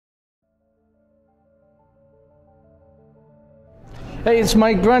Hey, it's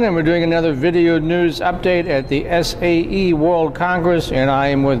Mike Brennan. We're doing another video news update at the SAE World Congress, and I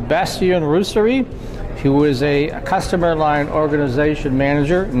am with Bastien Russery, who is a customer line organization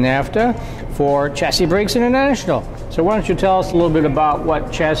manager, NAFTA, for Chassis Brakes International. So why don't you tell us a little bit about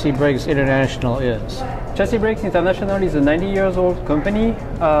what Chassis Brakes International is? Chassis Brakes International is a 90-year-old company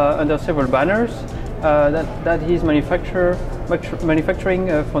under several banners that is manufacturing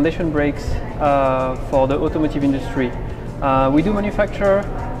foundation brakes for the automotive industry. We do manufacture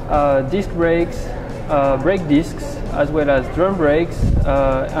disc brakes, brake discs, as well as drum brakes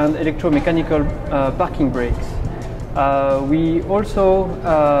and electromechanical parking brakes. We also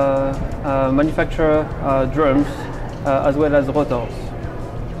manufacture drums as well as rotors.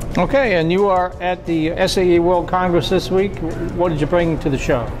 Okay, and you are at the SAE World Congress this week. What did you bring to the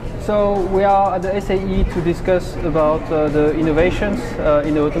show? So we are at the SAE to discuss about the innovations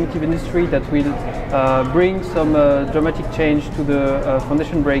in the automotive industry that will bring some dramatic change to the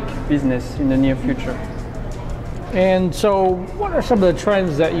foundation brake business in the near future. And so what are some of the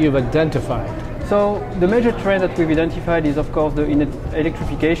trends that you've identified? So the major trend that we've identified is, of course, the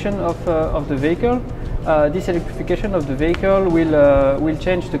electrification of the vehicle. This electrification of the vehicle will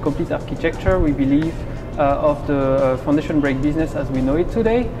change the complete architecture, we believe, of the foundation brake business as we know it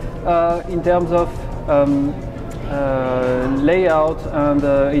today, in terms of layout and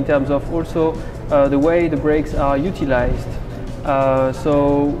in terms of also the way the brakes are utilized.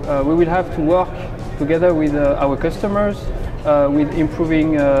 So we will have to work together with our customers with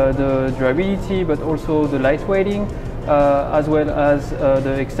improving the durability, but also the lightweighting, as well as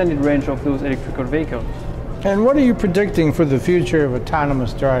the extended range of those electrical vehicles. And what are you predicting for the future of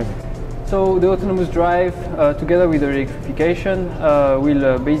autonomous driving? So the autonomous drive, together with the electrification,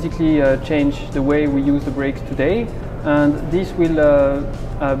 will basically change the way we use the brakes today, and this will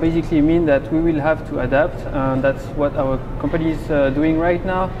basically mean that we will have to adapt, and that's what our company is doing right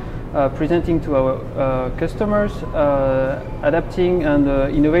now, presenting to our customers, adapting and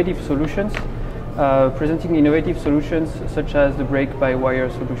innovative solutions, presenting innovative solutions such as the brake-by-wire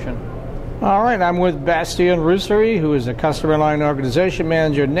solution. All right, I'm with Bastien Russery, who is a customer line organization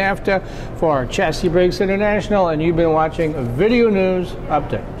manager at NAFTA for Chassis Brakes International, and you've been watching a video news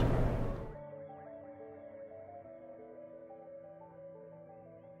update.